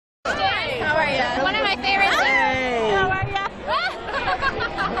How are you? One of my favorite Hey. How are you?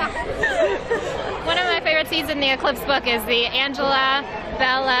 One of my favorite scenes in the Eclipse book is the Angela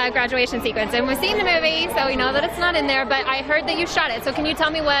Bella graduation sequence. And we've seen the movie, so we know that it's not in there, but I heard that you shot it. So can you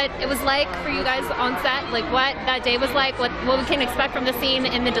tell me what it was like for you guys on set? Like what that day was like, what we can expect from the scene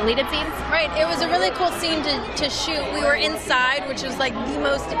in the deleted scenes? Right, it was a really cool scene to shoot. We were inside, which was like the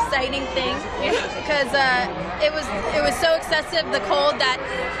most exciting thing because it was so excessive, the cold, that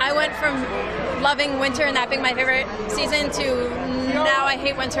I went from loving winter and that being my favorite season to now I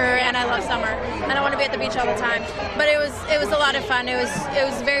hate winter and I love summer and I want to be at the beach all the time. But it was a lot of fun. It was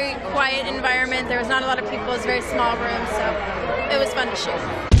a very quiet environment. There was not a lot of people. It was a very small room, so it was fun to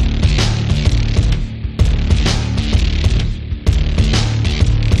shoot.